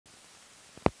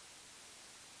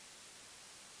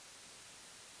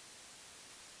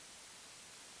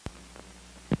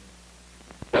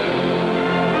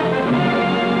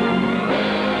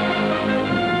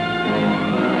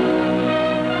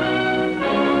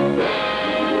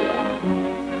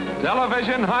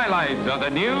television highlights of the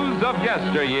news of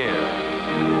yesteryear.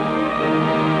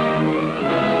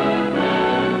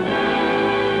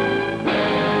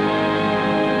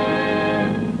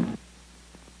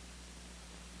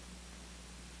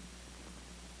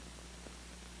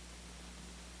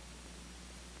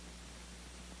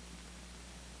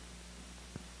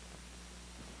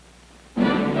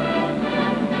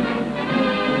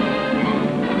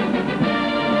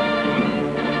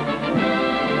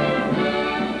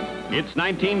 It's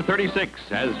 1936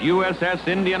 as USS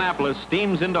Indianapolis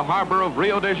steams into harbor of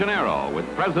Rio de Janeiro with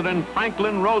President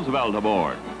Franklin Roosevelt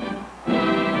aboard.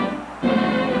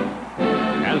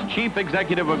 As Chief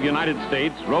Executive of the United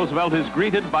States, Roosevelt is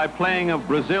greeted by playing of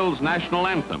Brazil's national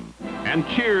anthem, and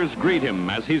cheers greet him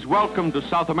as he's welcomed to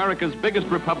South America's biggest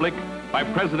republic by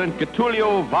President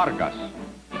Getulio Vargas.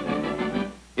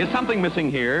 Is something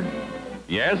missing here?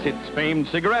 Yes, it's famed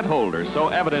cigarette holder, so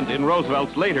evident in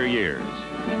Roosevelt's later years.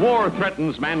 War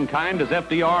threatens mankind as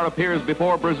FDR appears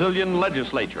before Brazilian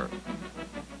legislature.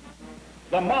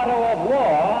 The motto of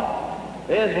war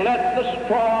is let the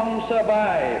strong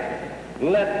survive,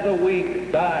 let the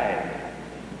weak die.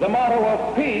 The motto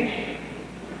of peace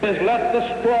is let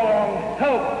the strong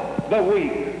help the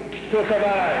weak to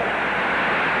survive.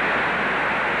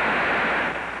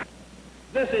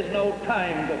 This is no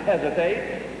time to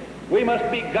hesitate. We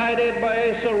must be guided by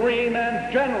a serene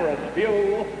and generous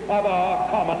view of our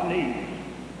common needs.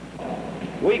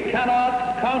 We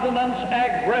cannot countenance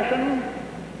aggression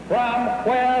from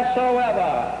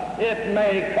wheresoever it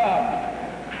may come.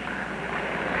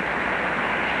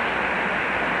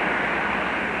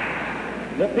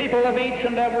 The people of each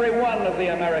and every one of the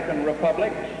American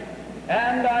republics,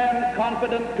 and I am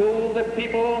confident too the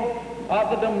people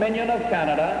of the Dominion of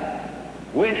Canada,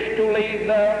 wish to lead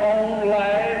their own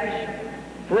lives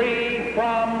free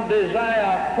from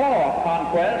desire for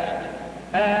conquest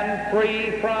and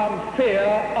free from fear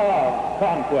of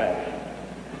conquest.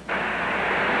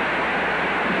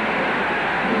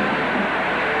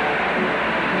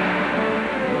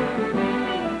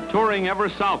 Touring ever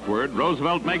southward,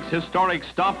 Roosevelt makes historic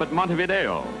stop at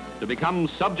Montevideo to become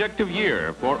subject of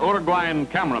year for Uruguayan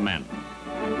cameramen.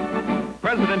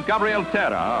 President Gabriel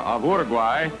Terra of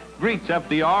Uruguay greets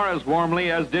FDR as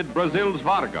warmly as did Brazil's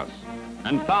Vargas,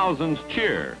 and thousands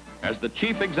cheer as the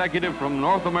chief executive from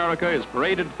North America is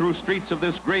paraded through streets of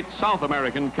this great South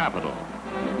American capital.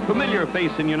 Familiar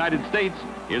face in the United States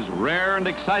is rare and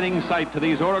exciting sight to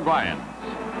these Uruguayans.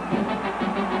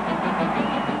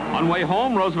 On way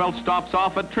home, Roosevelt stops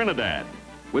off at Trinidad.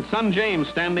 With son James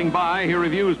standing by, he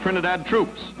reviews Trinidad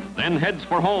troops, then heads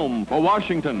for home, for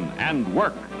Washington, and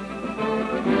work.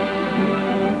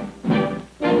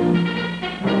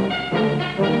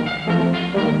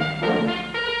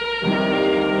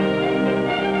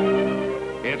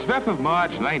 It's 5th of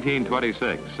March,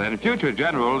 1926, and future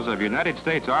generals of the United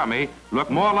States Army look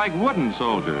more like wooden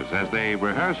soldiers as they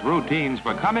rehearse routines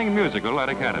for coming musical at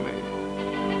Academy.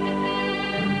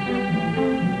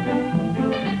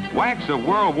 Wanks of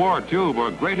World War II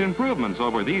were great improvements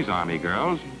over these Army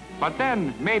girls, but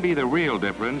then maybe the real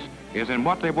difference is in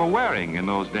what they were wearing in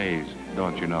those days,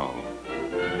 don't you know?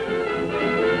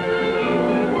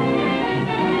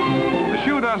 The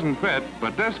shoe doesn't fit,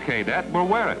 but this cadet will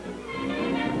wear it.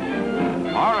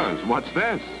 Horrors, what's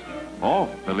this? Oh,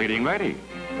 the leading lady.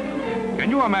 Can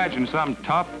you imagine some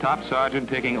top sergeant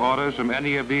taking orders from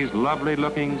any of these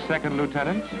lovely-looking second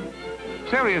lieutenants?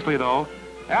 Seriously, though,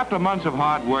 after months of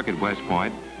hard work at West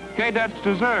Point, cadets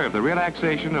deserve the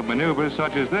relaxation of maneuvers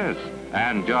such as this.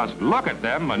 And just look at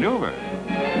them maneuver.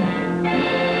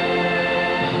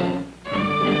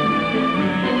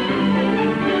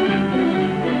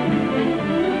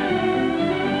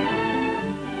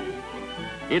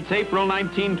 It's April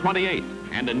 1928,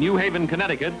 and in New Haven,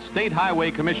 Connecticut, State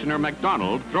Highway Commissioner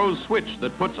McDonald throws switch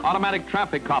that puts automatic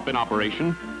traffic cop in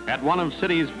operation at one of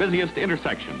city's busiest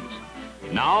intersections.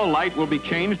 Now light will be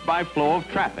changed by flow of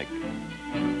traffic.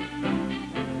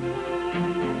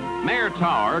 Mayor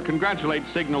Tower congratulates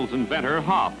signals inventor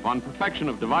Hoff on perfection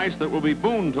of device that will be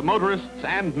boon to motorists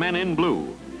and men in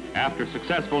blue. After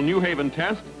successful New Haven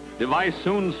test, device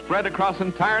soon spread across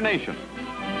entire nation.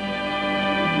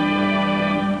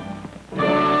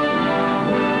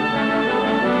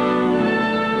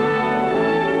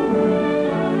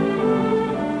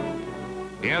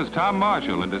 Here's Tom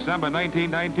Marshall in December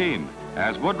 1919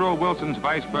 as Woodrow Wilson's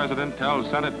vice president tells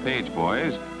Senate page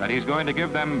boys that he's going to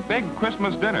give them big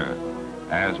Christmas dinner.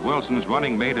 As Wilson's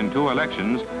running mate in 2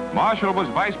 elections, Marshall was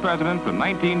vice president from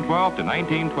 1912 to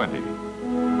 1920.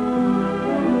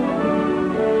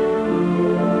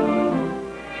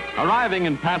 Arriving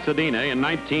in Pasadena in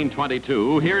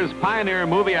 1922, here's pioneer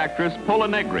movie actress Pola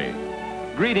Negri.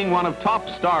 Greeting one of top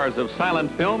stars of silent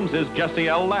films is Jesse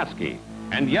L. Lasky.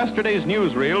 And yesterday's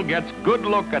newsreel gets good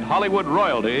look at Hollywood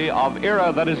royalty of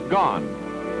era that is gone.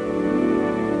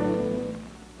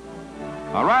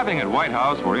 Arriving at White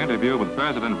House for interview with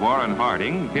President Warren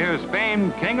Harding, here's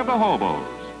famed King of the Hobos.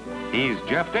 He's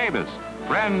Jeff Davis,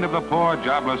 friend of the poor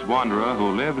jobless wanderer who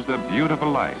lives the beautiful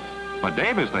life. But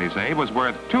Davis, they say, was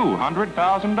worth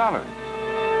 $200,000.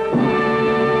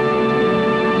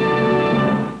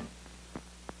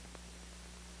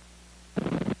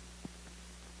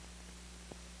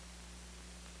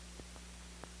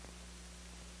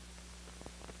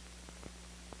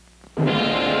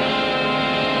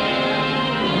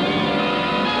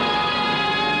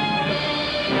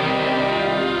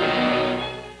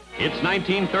 It's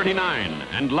 1939,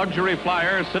 and luxury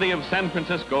flyer City of San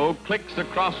Francisco clicks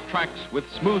across tracks with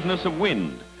smoothness of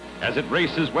wind as it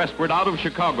races westward out of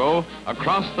Chicago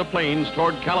across the plains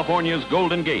toward California's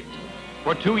Golden Gate.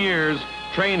 For 2 years,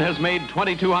 train has made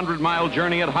 2,200-mile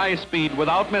journey at high speed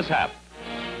without mishap.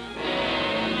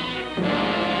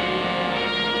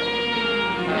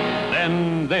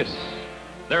 Then this.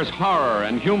 There's horror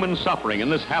and human suffering in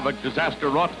this havoc disaster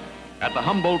wrought at the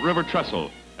Humboldt River Trestle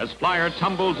as flyer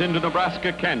tumbles into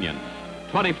Nebraska Canyon.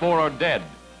 24 are dead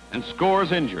and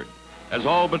scores injured as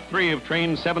all but 3 of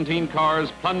train's 17 cars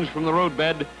plunge from the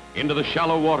roadbed into the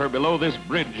shallow water below this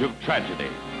bridge of tragedy.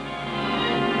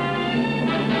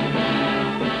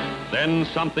 Then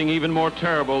something even more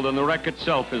terrible than the wreck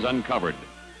itself is uncovered.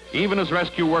 Even as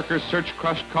rescue workers search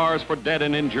crushed cars for dead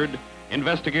and injured,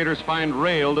 investigators find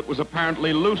rail that was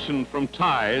apparently loosened from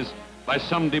ties by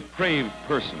some depraved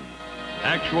person.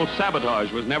 Actual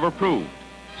sabotage was never proved,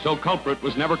 so culprit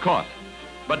was never caught.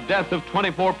 But death of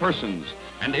 24 persons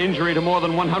and injury to more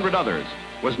than 100 others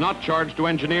was not charged to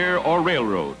engineer or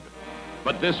railroad.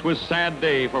 But this was a sad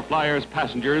day for flyers,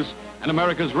 passengers, and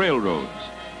America's railroads.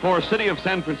 For City of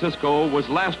San Francisco was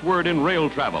last word in rail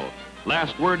travel,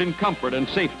 last word in comfort and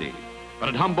safety. But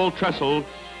at Humboldt Trestle,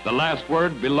 the last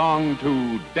word belonged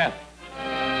to death.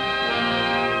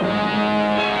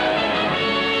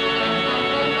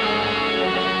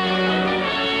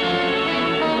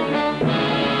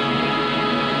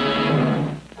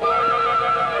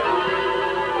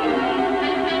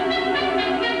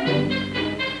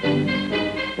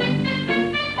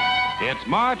 It's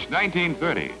March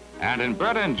 1930, and in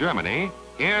Berlin, Germany,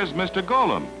 here's Mr.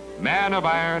 Golem, man of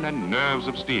iron and nerves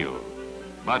of steel.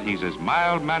 But he's as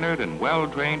mild-mannered and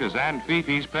well-trained as Aunt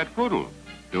Fifi's pet poodle,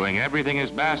 doing everything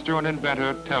his master and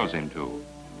inventor tells him to.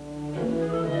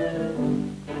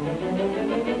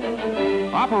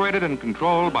 Operated and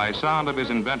controlled by sound of his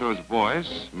inventor's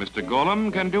voice, Mr.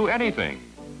 Golem can do anything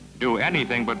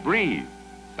but breathe.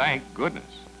 Thank goodness.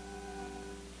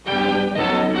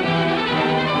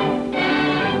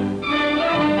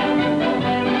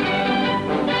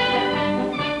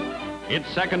 It's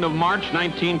 2nd of March,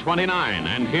 1929,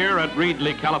 and here at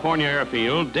Wrigley, California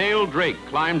Airfield, Dale Drake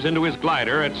climbs into his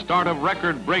glider at start of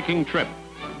record-breaking trip.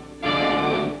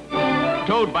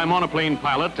 Towed by monoplane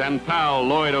pilot and pal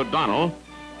Lloyd O'Donnell,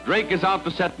 Drake is out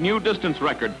to set new distance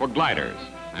record for gliders,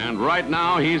 and right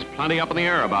now he's plenty up in the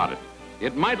air about it.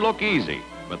 It might look easy,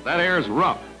 but that air's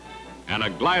rough, and a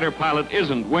glider pilot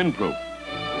isn't windproof.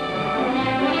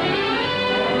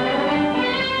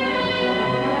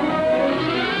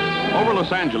 Over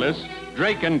Los Angeles,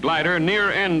 Drake and glider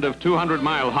near end of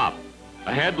 200-mile hop.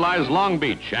 Ahead lies Long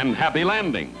Beach and happy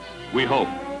landings, we hope.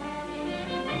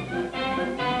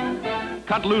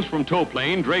 Cut loose from tow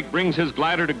plane, Drake brings his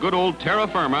glider to good old terra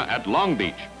firma at Long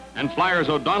Beach, and flyers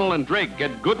O'Donnell and Drake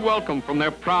get good welcome from their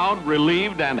proud,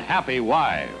 relieved, and happy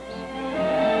wives.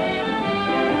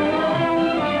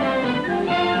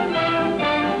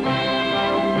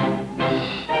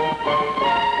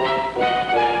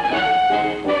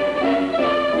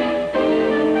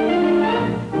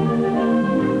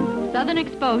 Southern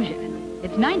exposure.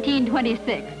 It's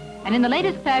 1926, and in the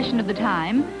latest fashion of the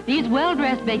time, these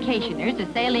well-dressed vacationers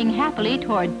are sailing happily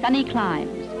toward sunny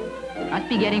climes. Must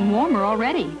be getting warmer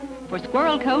already, for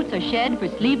squirrel coats are shed for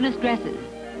sleeveless dresses.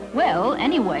 Well,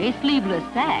 anyway, sleeveless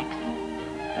sacks.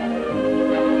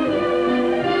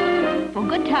 For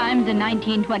good times in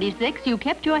 1926, you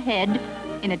kept your head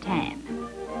in a tan.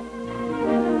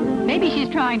 Maybe she's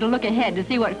trying to look ahead to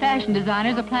see what fashion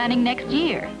designers are planning next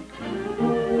year.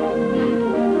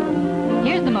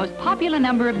 Here's the most popular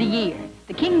number of the year,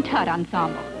 the King Tut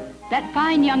ensemble. That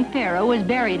fine young pharaoh was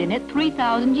buried in it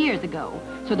 3,000 years ago,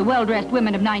 so the well-dressed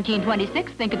women of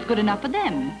 1926 think it's good enough for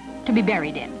them to be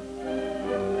buried in.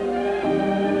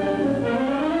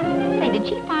 Say, did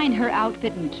she find find her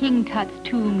outfit in King Tut's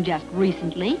tomb just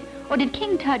recently, or did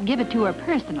King Tut give it to her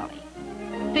personally?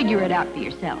 Figure it out for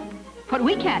yourself. What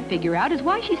we can't figure out is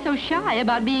why she's so shy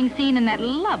about being seen in that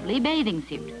lovely bathing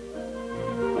suit.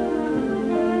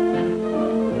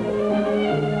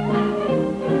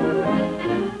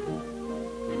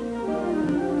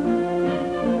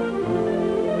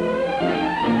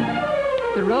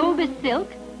 The robe is silk,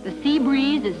 the sea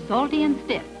breeze is salty and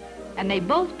stiff, and they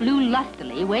both blew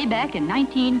lustily way back in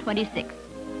 1926.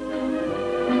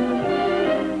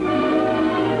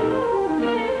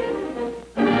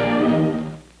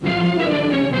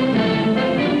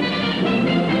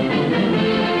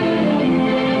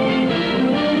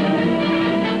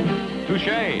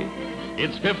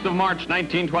 It's 5th of March,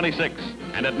 1926,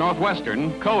 and at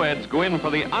Northwestern, co-eds go in for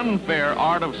the unfair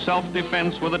art of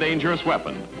self-defense with a dangerous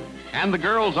weapon. And the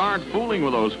girls aren't fooling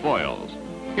with those foils.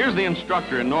 Here's the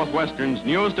instructor in Northwestern's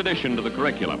newest addition to the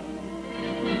curriculum.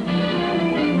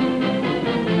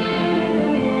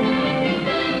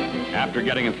 After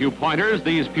getting a few pointers,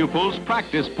 these pupils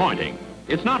practice pointing.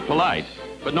 It's not polite,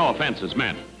 but no offense is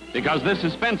meant, because this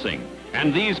is fencing,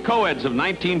 and these co-eds of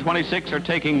 1926 are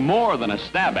taking more than a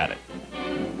stab at it.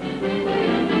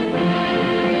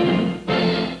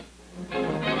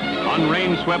 On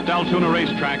rain-swept Altoona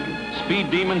Racetrack,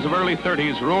 speed demons of early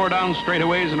 30s roar down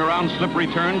straightaways and around slippery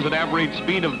turns at average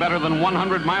speed of better than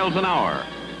 100 miles an hour.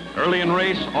 Early in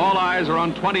race, all eyes are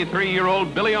on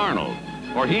 23-year-old Billy Arnold,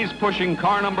 for he's pushing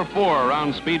car number 4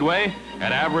 around Speedway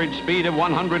at average speed of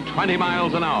 120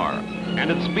 miles an hour.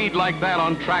 And at speed like that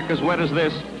on track as wet as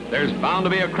this, there's bound to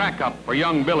be a crack-up for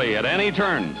young Billy at any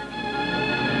turn.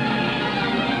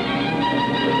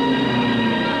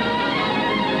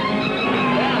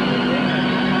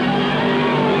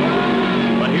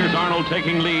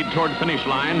 Taking lead toward finish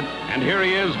line, and here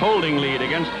he is holding lead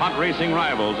against hot racing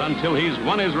rivals until he's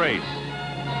won his race.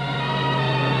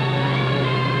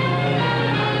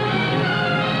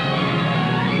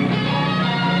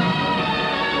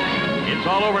 It's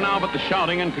all over now but the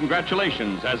shouting and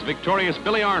congratulations as victorious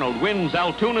Billy Arnold wins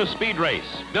Altoona Speed Race.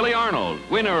 Billy Arnold,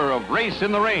 winner of Race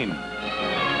in the Rain.